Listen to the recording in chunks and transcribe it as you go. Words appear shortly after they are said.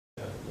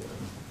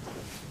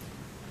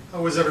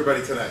How is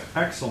everybody today?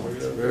 Excellent.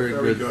 Very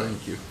good,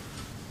 thank you.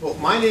 Well,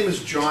 my name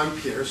is John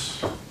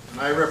Pierce,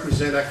 and I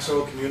represent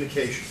XO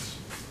Communications.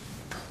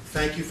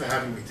 Thank you for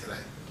having me today.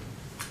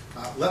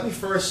 Let me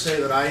first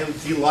say that I am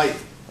delighted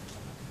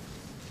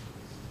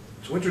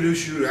to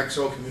introduce you to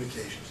XO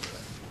Communications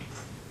today.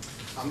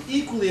 I'm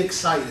equally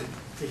excited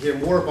to hear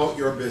more about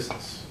your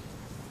business,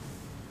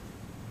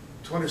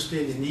 to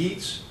understand your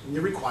needs and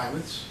your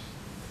requirements,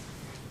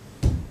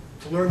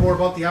 to learn more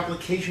about the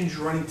applications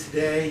you're running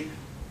today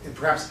and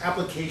perhaps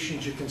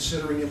applications you're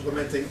considering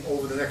implementing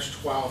over the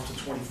next 12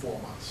 to 24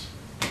 months.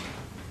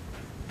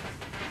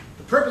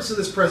 The purpose of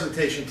this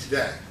presentation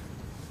today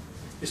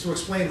is to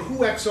explain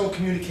who XO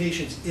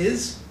Communications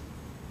is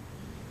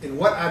and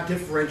what our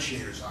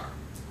differentiators are.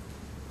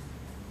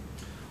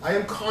 I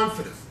am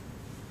confident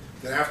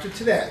that after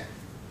today,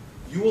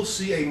 you will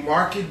see a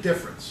marked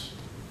difference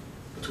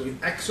between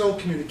XO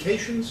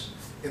Communications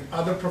and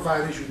other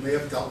providers you may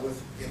have dealt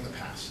with in the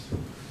past.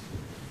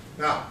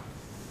 Now,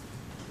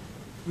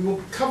 we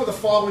will cover the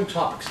following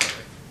topics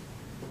today.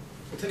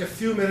 We'll take a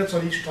few minutes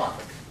on each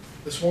topic.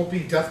 This won't be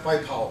death by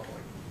PowerPoint.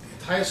 The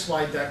entire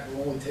slide deck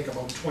will only take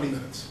about 20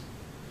 minutes.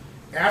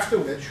 After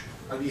which,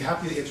 I'd be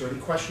happy to answer any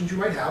questions you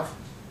might have,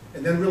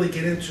 and then really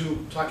get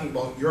into talking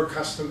about your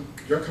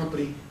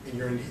company, and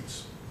your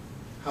needs.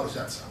 How does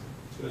that sound?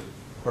 Good.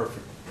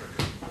 Perfect.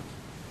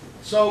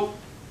 So,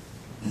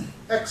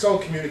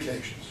 XO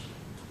Communications.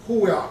 Who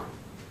we are.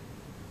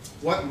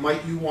 What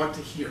might you want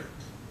to hear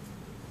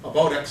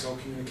about XO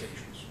Communications?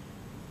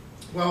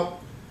 Well,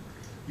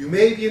 you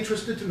may be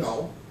interested to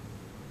know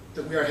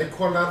that we are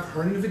headquartered out of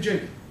Herndon,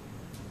 Virginia.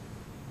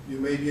 You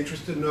may be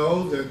interested to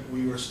know that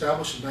we were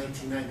established in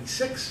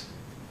 1996.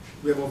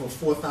 We have over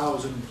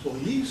 4,000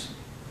 employees,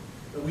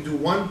 and we do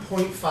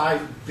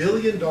 $1.5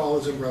 billion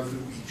in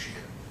revenue each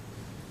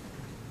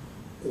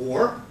year.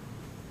 Or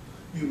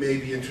you may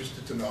be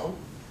interested to know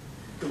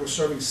that we're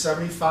serving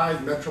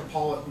 75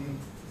 metropolitan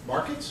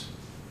markets,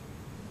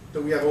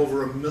 that we have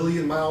over 1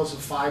 million miles of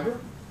fiber,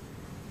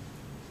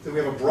 that we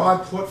have a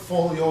broad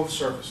portfolio of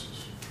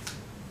services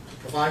to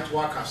provide to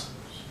our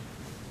customers.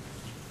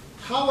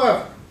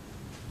 However,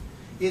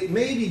 it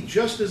may be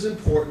just as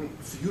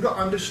important for you to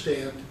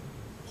understand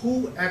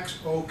who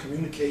XO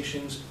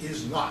Communications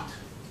is not.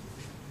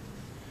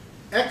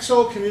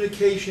 XO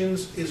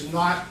Communications is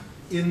not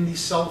in the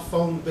cell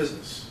phone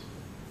business.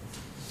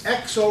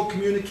 XO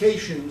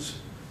Communications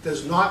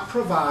does not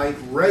provide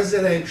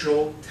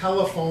residential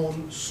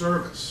telephone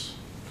service.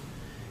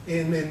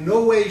 And in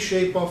no way,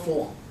 shape, or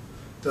form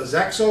does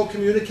XO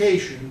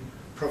Communication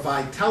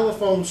provide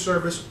telephone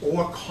service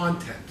or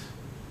content.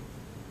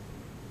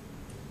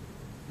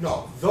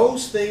 No,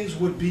 those things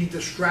would be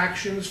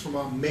distractions from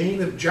our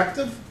main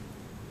objective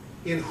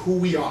in who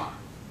we are,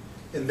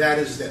 and that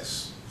is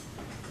this.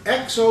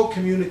 XO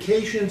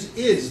Communications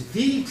is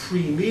the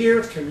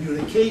premier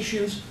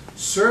communications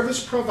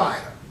service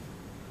provider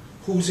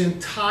whose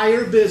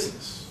entire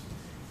business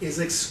is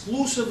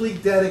exclusively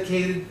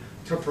dedicated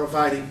to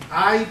providing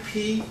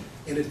IP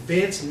and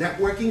advanced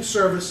networking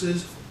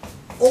services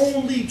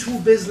only to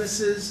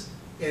businesses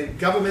and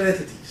government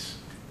entities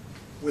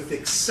with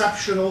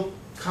exceptional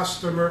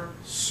customer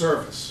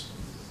service.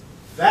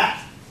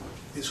 That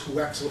is who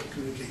XO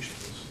Communications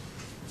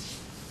is.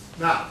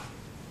 Now,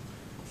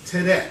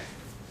 today,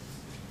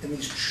 in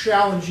these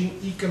challenging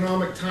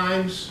economic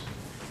times,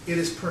 it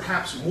is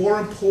perhaps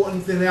more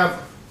important than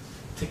ever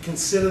to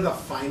consider the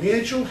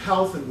financial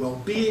health and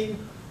well-being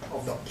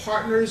of the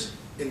partners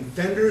and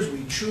vendors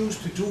we choose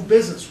to do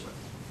business with.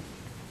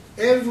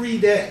 Every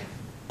day,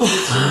 we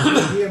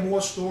hear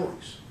more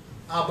stories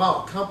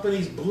about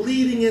companies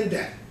bleeding in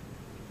debt,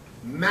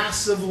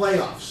 massive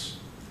layoffs,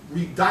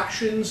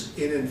 reductions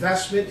in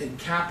investment in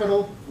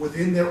capital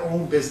within their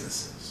own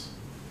businesses.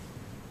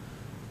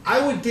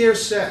 I would dare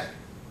say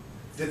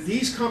that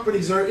these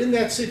companies are in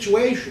that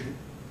situation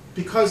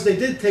because they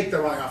did take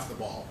their eye off the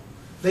ball.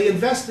 They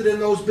invested in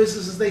those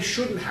businesses they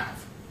shouldn't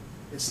have,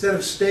 instead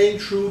of staying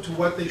true to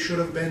what they should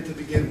have been to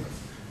begin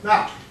with.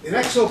 Now, in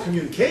XO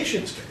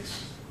Communications' case,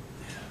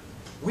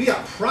 we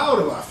are proud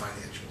of our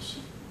financials.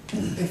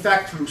 In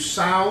fact, through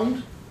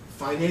sound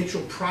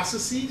financial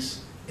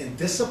processes and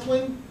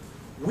discipline,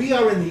 we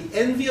are in the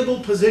enviable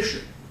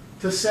position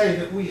to say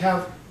that we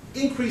have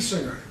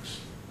increasing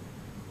earnings,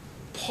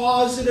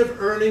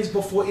 positive earnings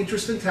before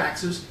interest and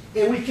taxes,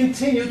 and we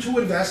continue to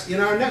invest in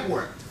our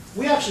network.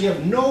 We actually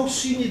have no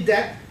senior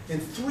debt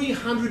and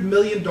 $300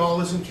 million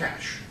in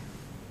cash.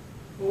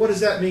 Well, what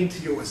does that mean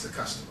to you as the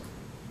customer?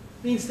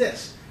 It means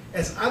this.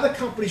 As other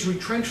companies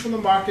retrench from the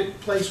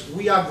marketplace,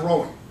 we are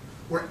growing.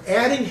 We're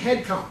adding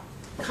headcount,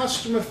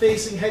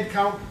 customer-facing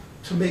headcount,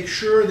 to make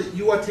sure that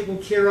you are taken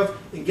care of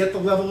and get the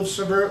level of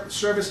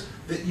service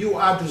that you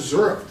are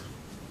deserved.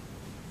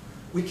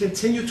 We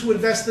continue to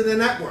invest in the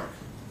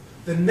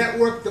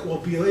network that will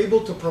be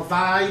able to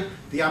provide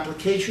the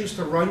applications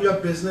to run your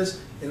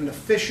business in an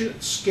efficient,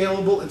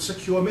 scalable, and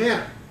secure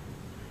manner.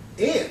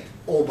 And,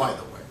 oh, by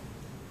the way,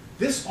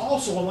 This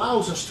also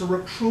allows us to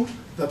recruit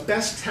the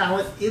best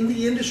talent in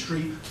the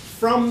industry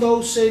from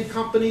those same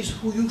companies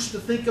who used to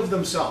think of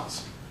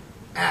themselves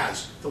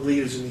as the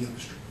leaders in the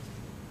industry.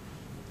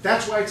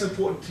 That's why it's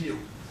important to you.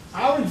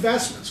 Our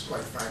investments,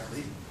 quite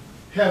frankly,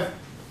 have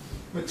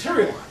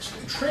materialized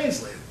and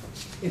translated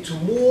into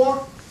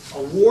more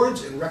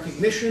awards and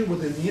recognition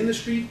within the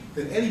industry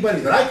than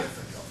anybody that I can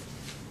think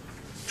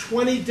of.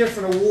 20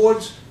 different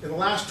awards in the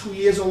last 2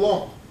 years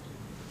alone.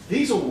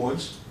 These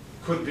awards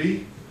could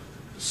be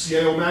the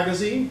CIO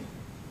Magazine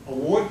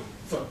Award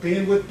for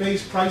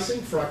bandwidth-based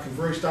pricing for our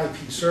converged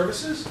IP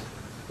services,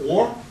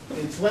 or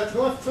in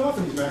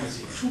Telephony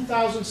Magazine,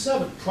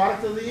 2007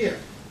 Product of the Year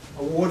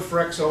Award for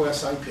XO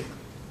SIP.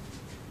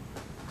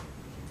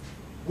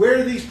 Where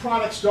do these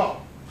products go?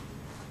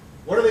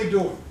 What are they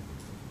doing?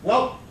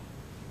 Well,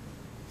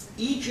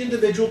 each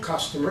individual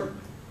customer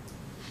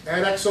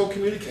at XO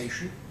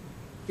Communication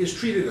is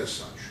treated as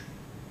such,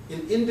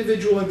 in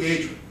individual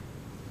engagement.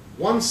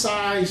 One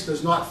size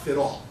does not fit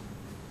all.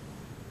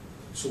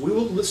 So we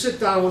will sit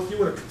down with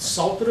you in a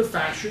consultative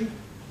fashion,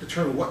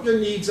 determine what your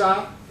needs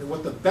are and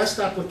what the best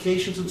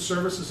applications and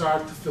services are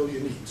to fill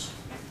your needs.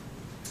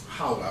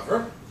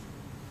 However,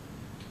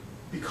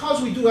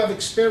 because we do have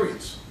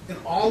experience in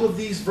all of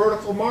these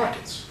vertical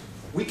markets,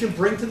 we can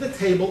bring to the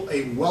table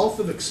a wealth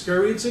of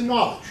experience and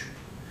knowledge.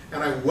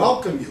 And I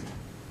welcome you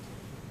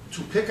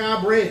to pick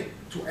our brain,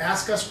 to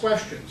ask us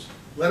questions.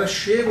 Let us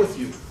share with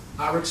you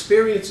our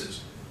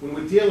experiences when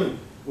we're dealing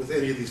with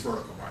any of these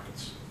vertical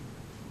markets.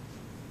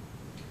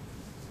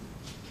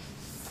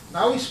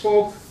 Now we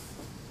spoke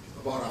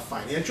about our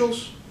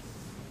financials,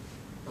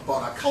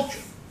 about our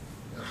culture,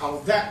 and how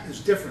that is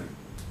different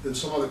than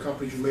some other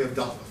companies you may have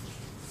dealt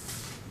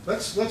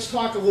with. Let's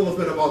talk a little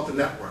bit about the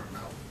network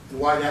now, and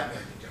why that may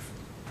be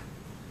different.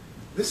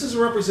 This is a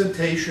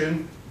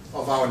representation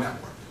of our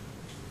network,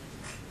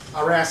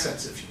 our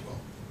assets, if you will.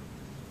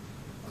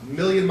 1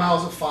 million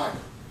miles of fiber,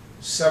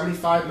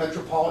 75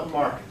 metropolitan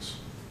markets,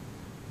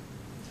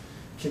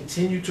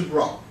 continue to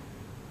grow.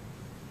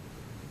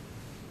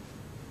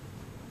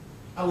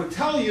 I would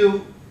tell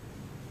you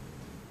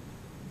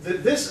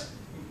that this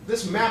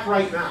map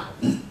right now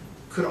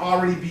could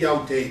already be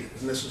outdated,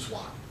 and this is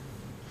why.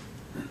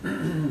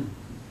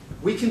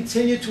 We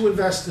continue to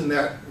invest in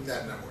that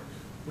network.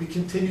 We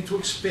continue to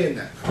expand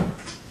that network,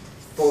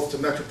 both to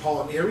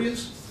metropolitan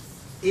areas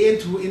and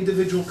to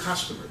individual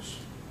customers.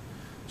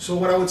 So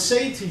what I would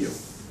say to you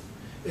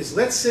is,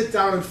 let's sit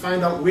down and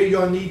find out where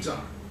your needs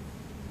are.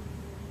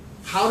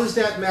 How does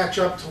that match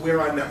up to where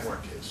our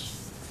network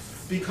is?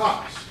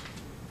 Because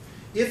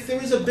if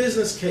there is a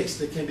business case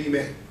that can be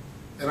made,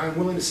 and I'm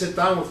willing to sit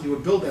down with you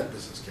and build that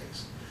business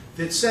case,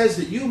 that says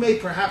that you may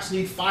perhaps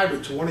need fiber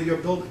to one of your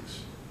buildings.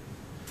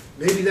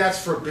 Maybe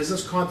that's for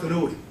business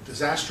continuity,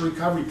 disaster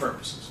recovery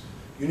purposes.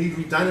 You need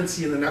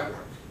redundancy in the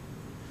network.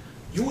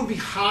 You would be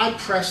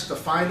hard-pressed to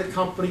find a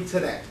company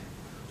today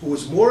who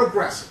is more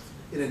aggressive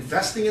in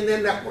investing in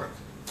their network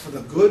for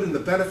the good and the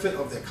benefit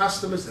of their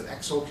customers than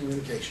XO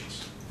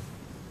Communications.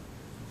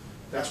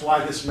 That's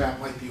why this map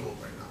might be old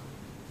right now.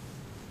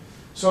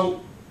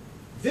 So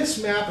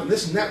this map and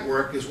this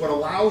network is what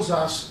allows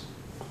us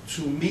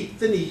to meet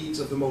the needs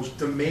of the most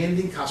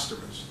demanding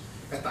customers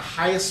at the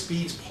highest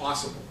speeds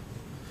possible.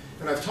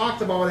 And I've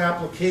talked about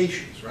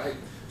applications, right?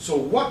 So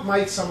what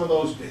might some of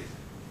those be?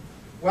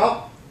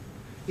 Well,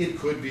 it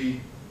could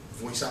be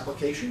voice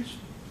applications,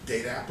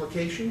 data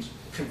applications,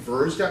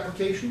 converged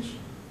applications,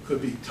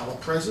 could be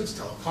telepresence,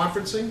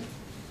 teleconferencing,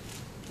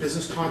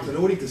 business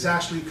continuity,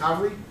 disaster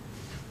recovery,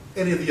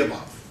 any of the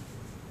above.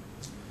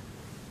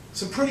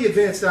 Some pretty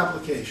advanced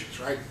applications,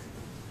 right?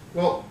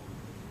 Well,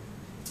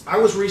 I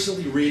was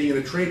recently reading in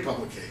a trade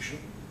publication,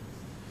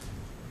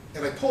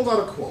 and I pulled out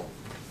a quote.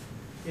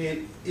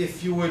 And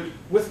if you would,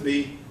 with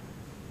me,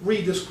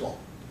 read this quote.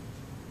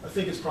 I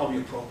think it's probably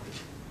appropriate.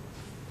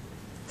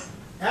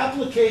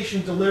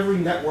 Application delivery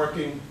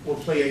networking will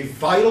play a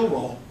vital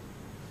role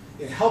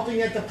in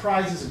helping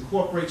enterprises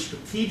incorporate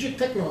strategic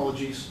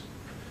technologies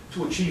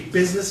to achieve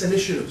business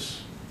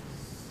initiatives.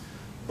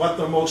 But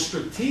the most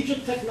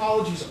strategic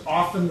technologies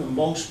are often the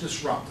most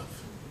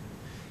disruptive.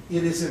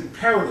 It is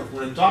imperative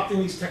when adopting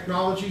these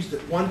technologies that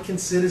one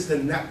considers the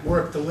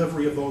network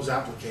delivery of those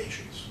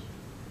applications.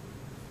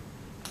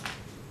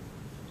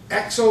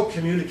 XO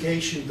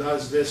Communication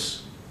does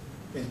this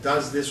and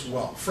does this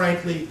well.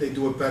 Frankly, they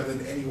do it better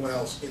than anyone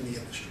else in the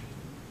industry.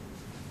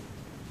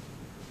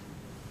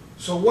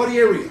 So what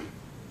area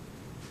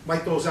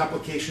might those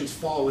applications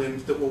fall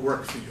in that will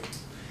work for you?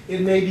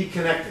 It may be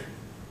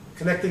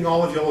connecting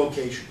all of your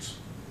locations,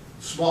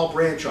 small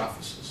branch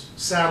offices,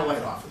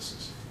 satellite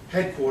offices,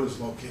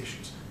 headquarters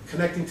locations,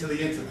 connecting to the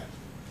internet.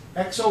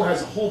 XO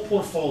has a whole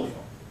portfolio.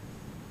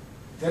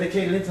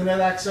 Dedicated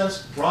internet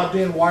access,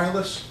 broadband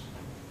wireless,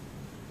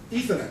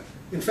 Ethernet.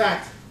 In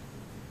fact,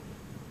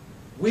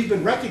 we've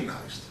been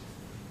recognized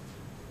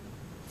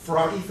for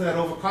our Ethernet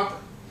over copper.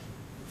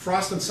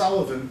 Frost &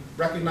 Sullivan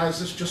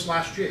recognized this just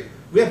last year.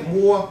 We have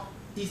more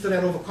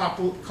Ethernet over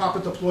copper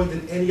deployed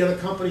than any other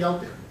company out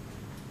there.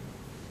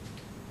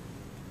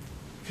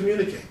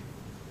 Communicate.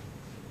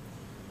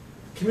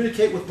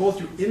 communicate with both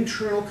your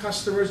internal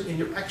customers and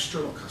your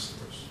external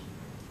customers.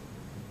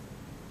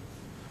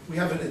 We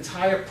have an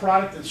entire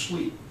product and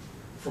suite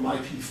from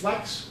IP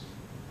Flex,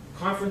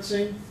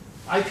 conferencing,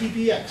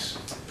 IPPX.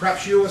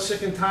 Perhaps you are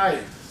sick and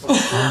tired of the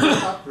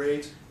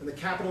upgrades and the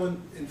capital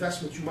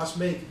investments you must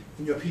make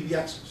in your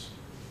PBXs.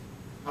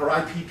 Our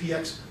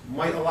IPPX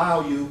might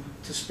allow you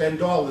to spend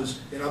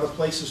dollars in other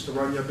places to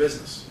run your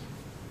business.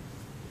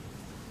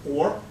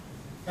 Or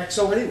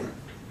XO Anywhere.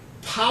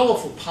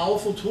 Powerful,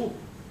 powerful tool.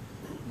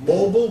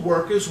 Mobile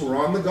workers who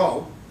are on the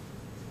go,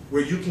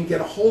 where you can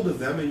get a hold of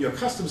them and your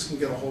customers can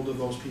get a hold of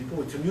those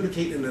people and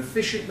communicate in an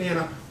efficient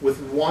manner with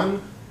one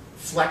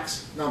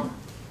flex number.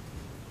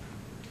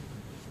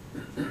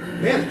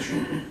 Manage.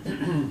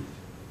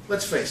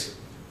 Let's face it,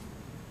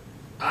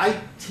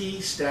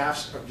 IT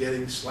staffs are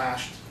getting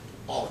slashed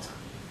all the time.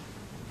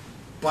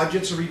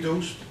 Budgets are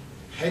reduced,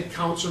 head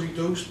counts are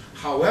reduced,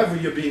 however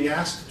you're being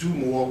asked to do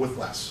more with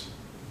less.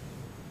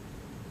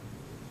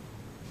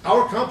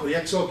 Our company,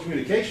 XO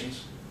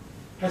Communications,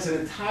 has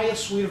an entire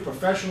suite of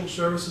professional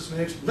services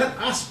managed. Let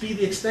us be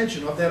the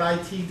extension of that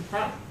IT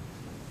department.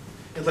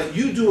 And let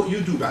you do what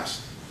you do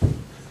best.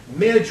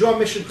 Manage your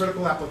mission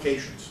critical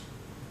applications.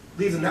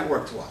 Leave the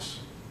network to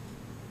us.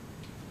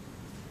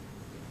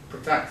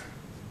 Protect.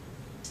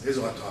 Here's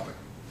our topic.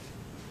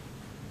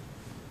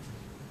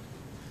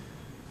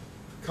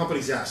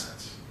 Company's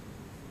assets.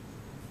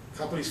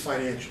 Company's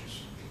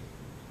financials.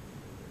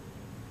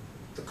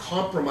 The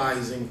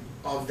compromising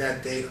of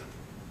that data.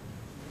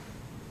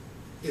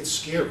 It's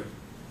scary.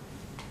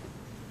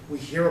 We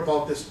hear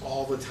about this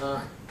all the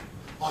time.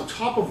 On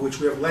top of which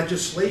we have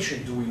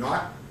legislation, do we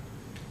not?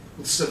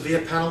 With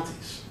severe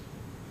penalties.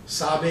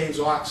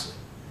 Sarbanes-Oxley,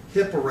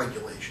 HIPAA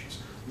regulations.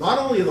 Not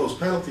only are those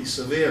penalties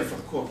severe for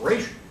the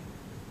corporation,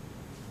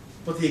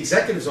 but the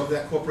executives of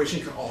that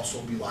corporation can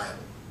also be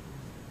liable.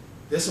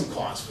 There's some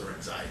cause for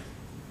anxiety.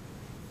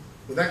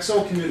 With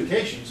XO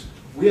Communications,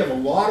 we have a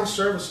lot of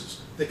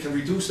services that can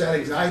reduce that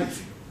anxiety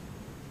for you,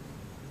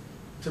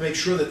 to make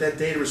sure that that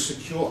data is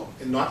secure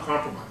and not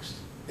compromised,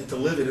 and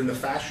delivered in a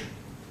fashion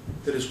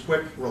that is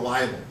quick,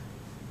 reliable,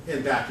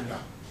 and backing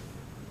up.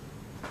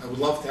 I would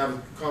love to have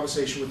a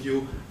conversation with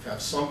you, to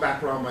have some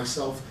background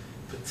myself,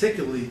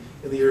 particularly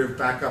in the area of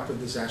backup and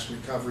disaster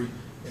recovery,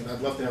 and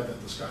I'd love to have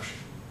that discussion.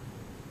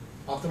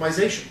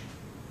 Optimization.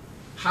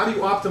 How do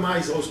you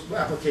optimize those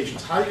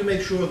applications? How do you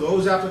make sure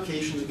those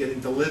applications are getting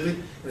delivered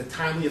in a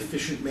timely,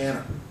 efficient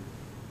manner?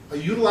 Are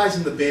you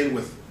utilizing the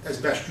bandwidth as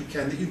best you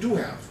can that you do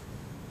have?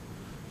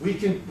 We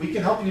can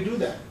help you do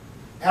that.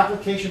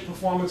 Application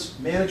performance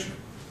management.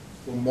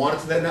 We'll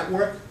monitor that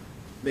network,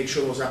 make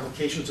sure those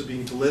applications are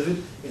being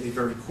delivered in a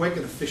very quick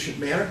and efficient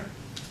manner.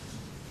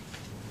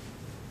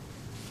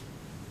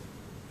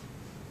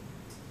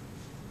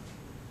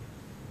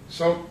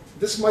 So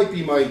this might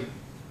be my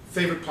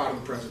favorite part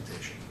of the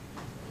presentation.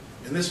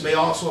 And this may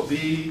also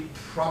be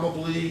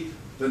probably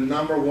the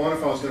number one,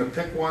 if I was going to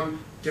pick one,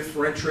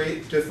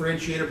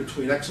 differentiator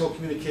between XO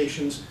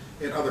Communications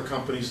and other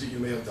companies that you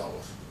may have dealt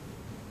with.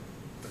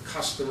 The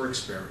customer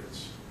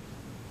experience.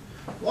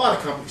 A lot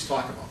of companies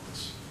talk about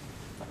this.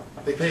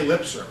 They pay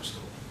lip service to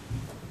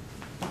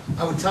it.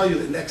 I would tell you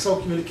that in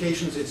XO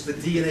Communications, it's the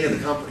DNA of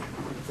the company,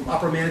 from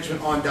upper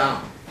management on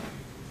down.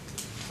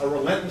 A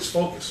relentless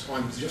focus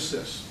on just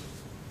this.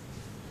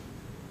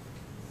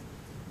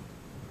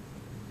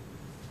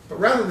 But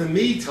rather than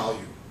me tell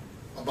you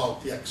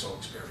about the XO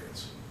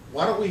experience,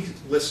 why don't we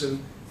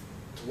listen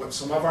to what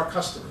some of our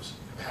customers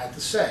have had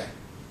to say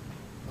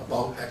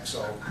about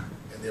XO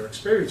and their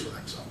experience with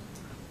XO.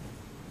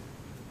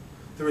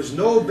 There is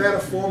no better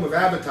form of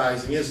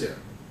advertising, is there,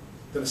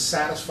 than a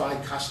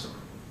satisfied customer.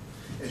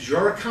 As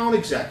your account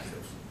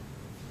executive,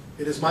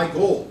 it is my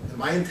goal and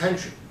my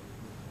intention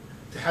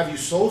to have you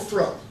so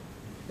thrilled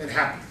and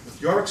happy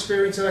with your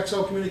experience at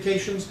XO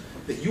Communications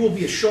that you will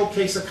be a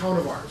showcase account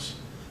of ours.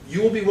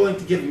 You will be willing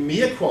to give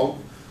me a quote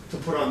to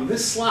put on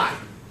this slide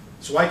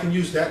so I can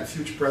use that in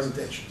future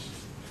presentations.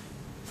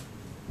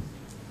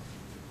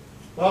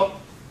 Well,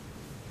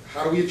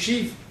 how do we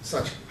achieve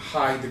such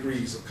high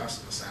degrees of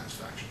customer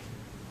satisfaction?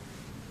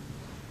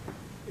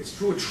 It's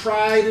through a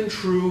tried and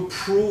true,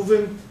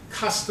 proven,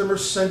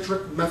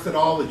 customer-centric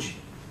methodology.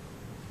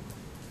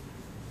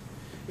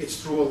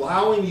 It's through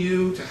allowing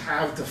you to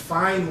have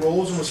defined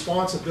roles and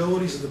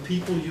responsibilities of the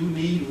people you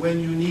need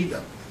when you need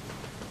them.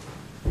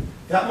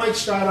 That might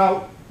start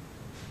out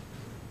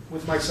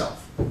with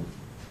myself.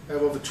 I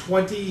have over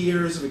 20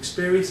 years of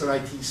experience in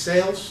IT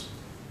sales,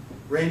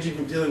 ranging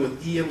from dealing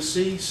with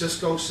EMC,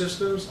 Cisco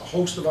systems, a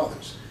host of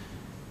others.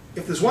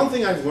 If there's one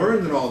thing I've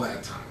learned in all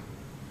that time,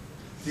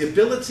 the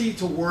ability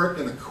to work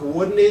in a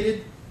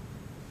coordinated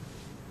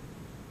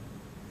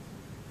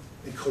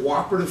and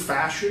cooperative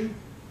fashion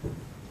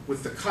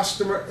with the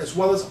customer as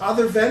well as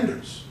other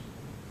vendors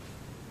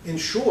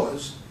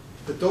ensures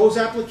that those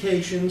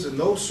applications and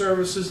those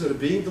services that are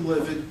being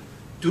delivered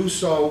do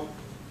so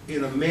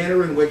in a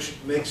manner in which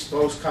makes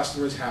those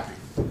customers happy.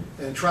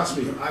 And trust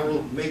me, I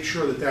will make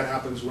sure that that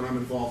happens when I'm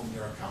involved in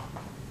your account.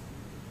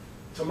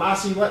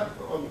 Tomasi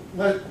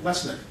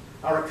Lesnick,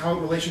 our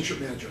account relationship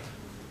manager.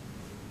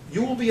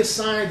 You will be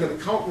assigned an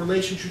account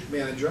relationship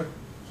manager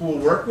who will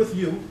work with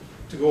you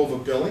to go over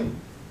billing,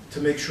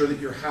 to make sure that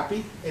you're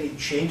happy, any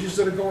changes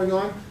that are going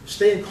on,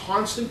 stay in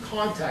constant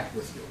contact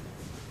with you.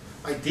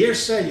 I dare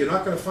say you're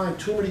not going to find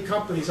too many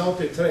companies out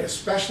there today,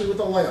 especially with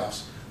the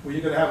layoffs, where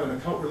you're going to have an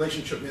account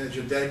relationship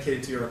manager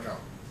dedicated to your account.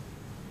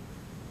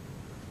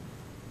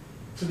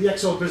 To the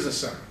XO Business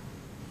Center,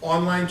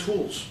 online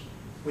tools,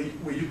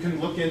 where you can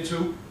look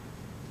into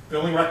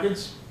billing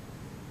records,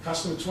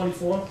 Customer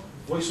 24,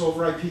 voice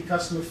over IP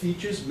customer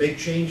features, make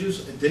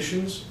changes,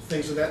 additions,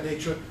 things of that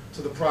nature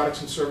to the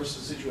products and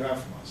services that you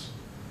have from us.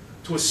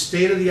 To a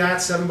state-of-the-art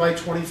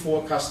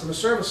 7x24 customer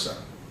service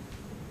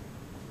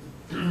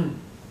center.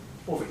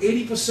 Over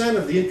 80%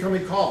 of the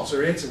incoming calls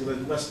are answered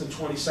within less than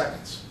 20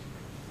 seconds.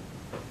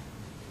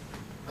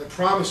 I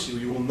promise you,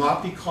 you will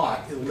not be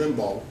caught in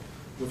limbo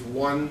with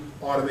one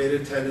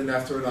automated attendant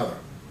after another.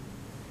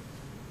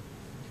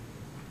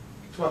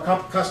 To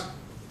our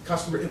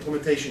customer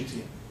implementation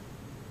team.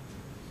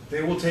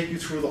 They will take you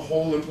through the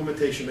whole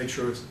implementation, make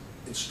sure it's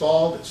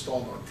installed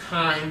on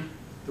time,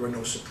 there are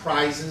no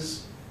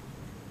surprises.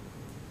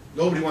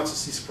 Nobody wants to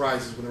see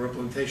surprises when their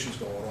implementation's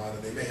going on,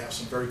 and they may have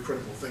some very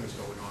critical things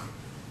going on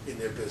in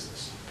their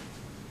business.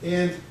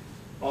 And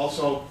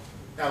also,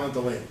 Alan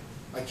Delaney.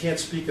 I can't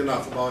speak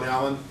enough about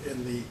Alan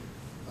and the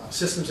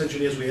systems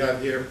engineers we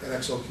have here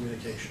at XO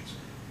Communications.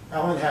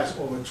 Alan has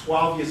over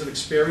 12 years of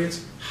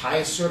experience,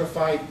 highest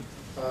certified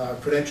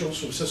credentials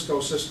from Cisco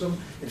system.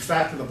 In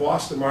fact, in the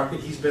Boston market,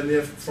 he's been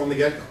there from the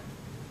get-go.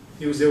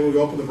 He was there when we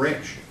opened the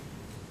branch.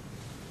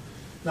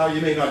 Now,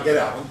 you may not get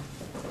Alan.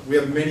 We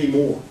have many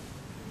more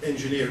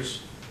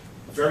engineers,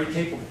 very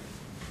capable.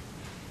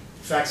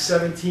 In fact,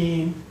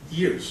 17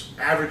 years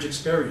average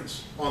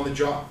experience on the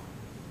job.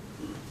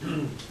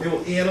 They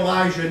will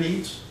analyze your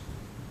needs.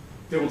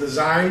 They will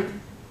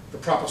design the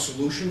proper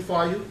solution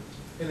for you,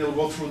 and they will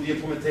go through the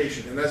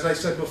implementation. And as I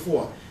said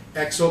before,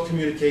 XO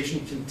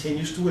Communication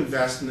continues to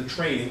invest in the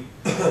training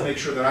to make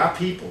sure that our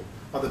people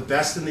are the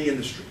best in the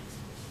industry,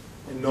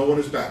 and no one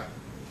is better.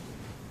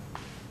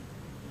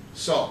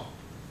 So,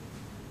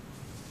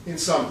 in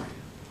summary,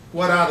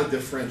 what are the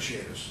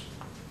differentiators?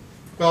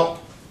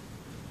 Well,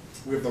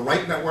 we have the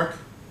right network,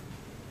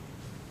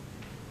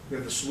 we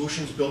have the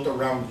solutions built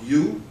around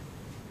you,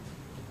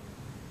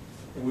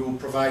 and we will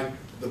provide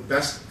the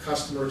best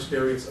customer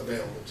experience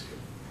available to you.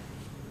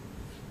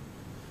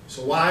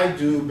 So why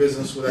do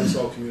business with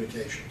XO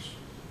Communications?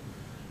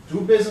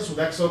 Do business with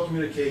XO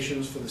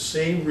Communications for the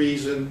same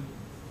reason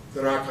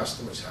that our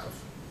customers have.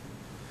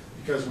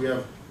 Because we have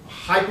a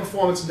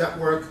high-performance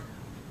network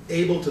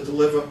able to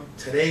deliver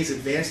today's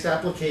advanced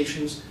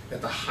applications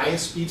at the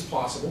highest speeds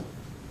possible.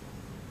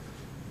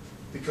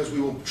 Because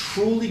we will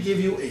truly give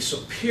you a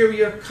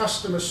superior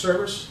customer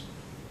service.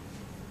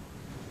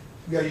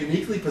 We are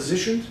uniquely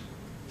positioned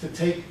to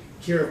take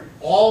care of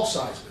all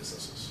size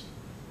businesses.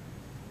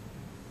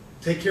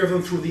 Take care of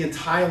them through the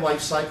entire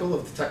life cycle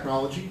of the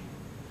technology,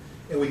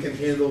 and we can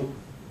handle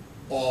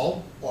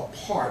all or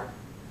part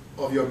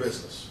of your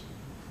business.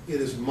 It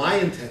is my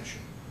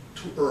intention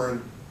to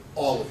earn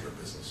all of your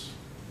business.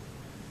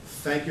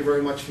 Thank you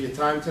very much for your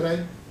time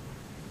today.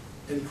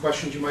 Any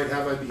questions you might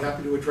have, I'd be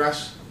happy to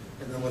address,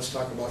 and then let's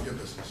talk about your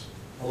business.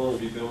 How long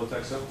have you been with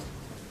XO?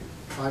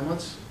 5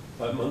 months?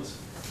 5 months?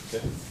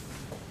 Okay.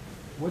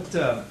 What,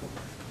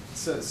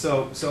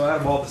 so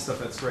out of all this stuff,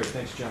 that's great,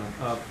 thanks, John.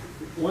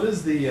 What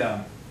is the,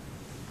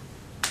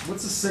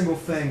 what's the single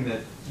thing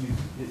that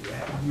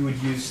you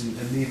would use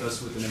and leave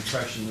us with an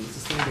impression?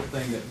 What's the single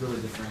thing that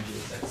really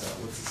differentiates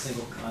XO? What's the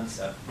single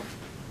concept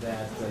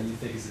that you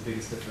think is the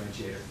biggest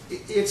differentiator?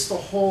 It's the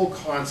whole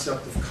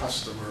concept of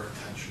customer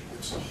attention.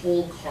 It's the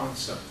whole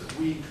concept that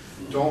we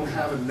don't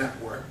have a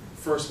network,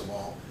 first of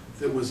all,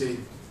 that was a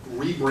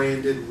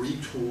rebranded,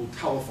 retooled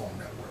telephone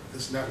network.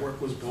 This network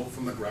was built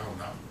from the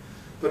ground up.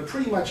 But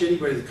pretty much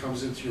anybody that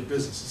comes into your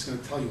business is going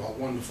to tell you how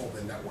wonderful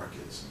their network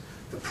is.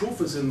 The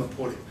proof is in the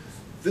pudding.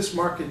 This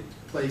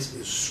marketplace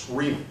is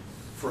screaming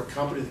for a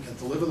company that can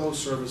deliver those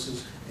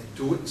services and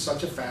do it in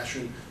such a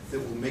fashion that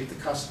will make the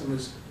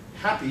customers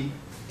happy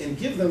and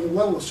give them the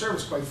level of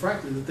service, quite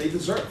frankly, that they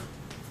deserve.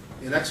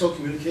 And XO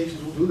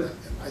Communications will do that.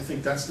 And I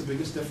think that's the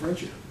biggest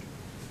differentiator.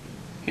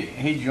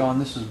 Hey John,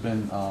 this has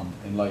been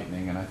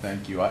enlightening, and I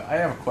thank you. I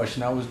have a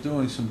question. I was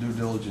doing some due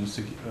diligence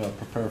to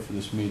prepare for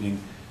this meeting,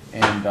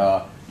 and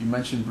you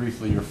mentioned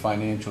briefly your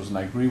financials, and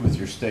I agree with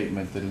your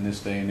statement that in this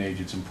day and age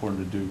it's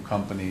important to do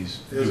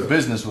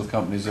business with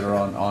companies that are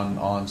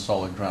on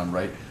solid ground,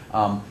 right?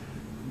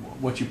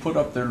 What you put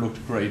up there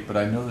looked great, but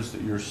I noticed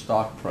that your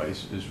stock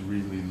price is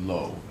really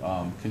low.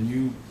 Can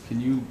you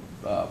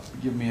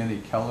give me any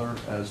color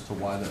as to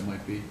why that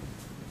might be?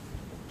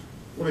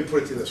 Let me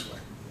put it to you this way.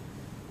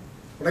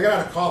 When I got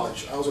out of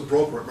college, I was a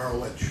broker at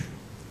Merrill Lynch.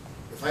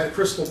 If I had a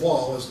crystal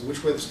ball as to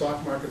which way the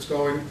stock market's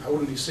going, I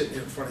wouldn't be sitting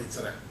here in front of you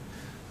today.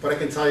 But I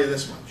can tell you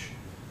this much.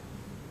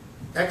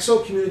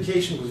 XO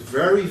Communication was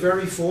very,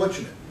 very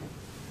fortunate.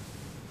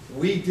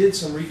 We did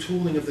some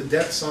retooling of the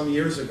debt some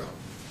years ago.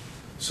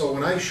 So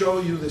when I show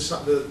you the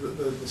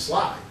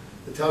slide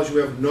that tells you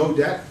we have no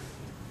debt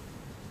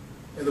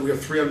and that we have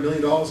 $300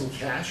 million in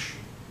cash,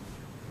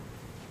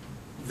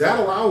 that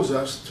allows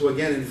us to,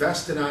 again,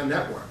 invest in our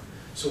network.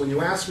 So when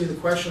you ask me the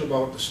question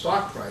about the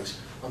stock price,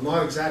 I'm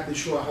not exactly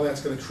sure how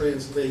that's going to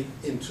translate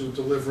into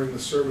delivering the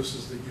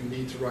services that you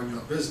need to run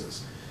your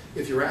business.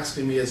 If you're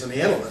asking me as an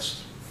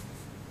analyst,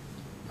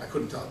 I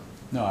couldn't tell you.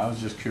 No, I was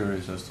just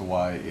curious as to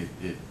why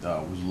it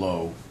was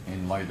low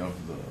in light of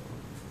the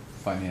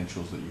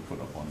financials that you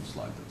put up on the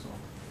slide, that's all.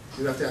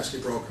 You'd have to ask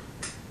your broker.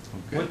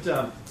 Okay.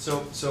 What,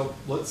 so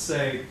let's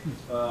say,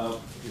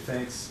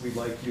 thanks, we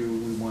like you,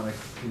 we want to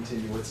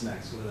continue, what's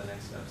next, what are the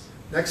next steps?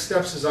 Next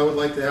steps is I would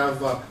like to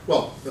have,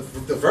 well, the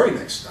very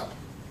next step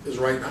is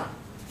right now.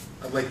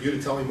 I'd like you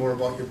to tell me more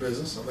about your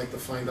business. I'd like to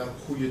find out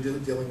who you're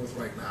dealing with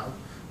right now,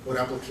 what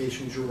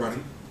applications you're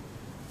running,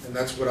 and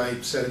that's what I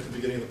said at the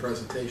beginning of the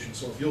presentation.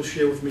 So if you'll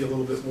share with me a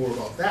little bit more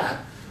about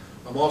that,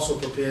 I'm also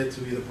prepared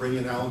to either bring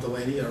in Alan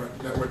Delaney, our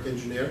network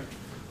engineer,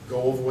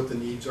 go over what the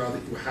needs are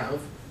that you have,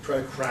 try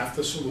to craft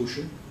a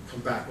solution, come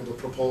back with a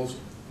proposal.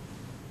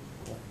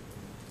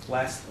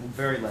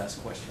 Very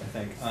last question, I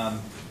think.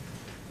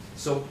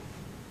 So,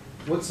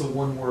 what's the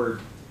one word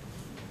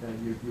that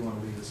you want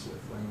to leave us with?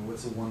 I mean,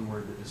 what's the one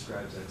word that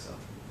describes Excel?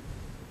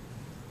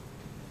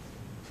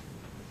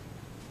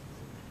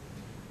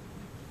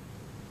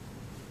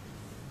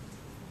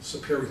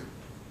 Superior.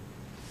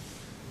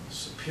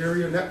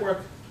 Superior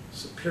network,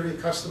 superior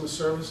customer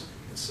service,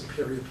 and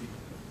superior people.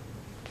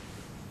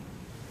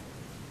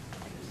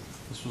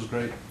 This was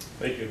great.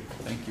 Thank you.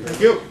 Thank you.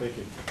 Thank you. Thank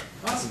you.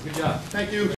 Awesome, good job. Thank you.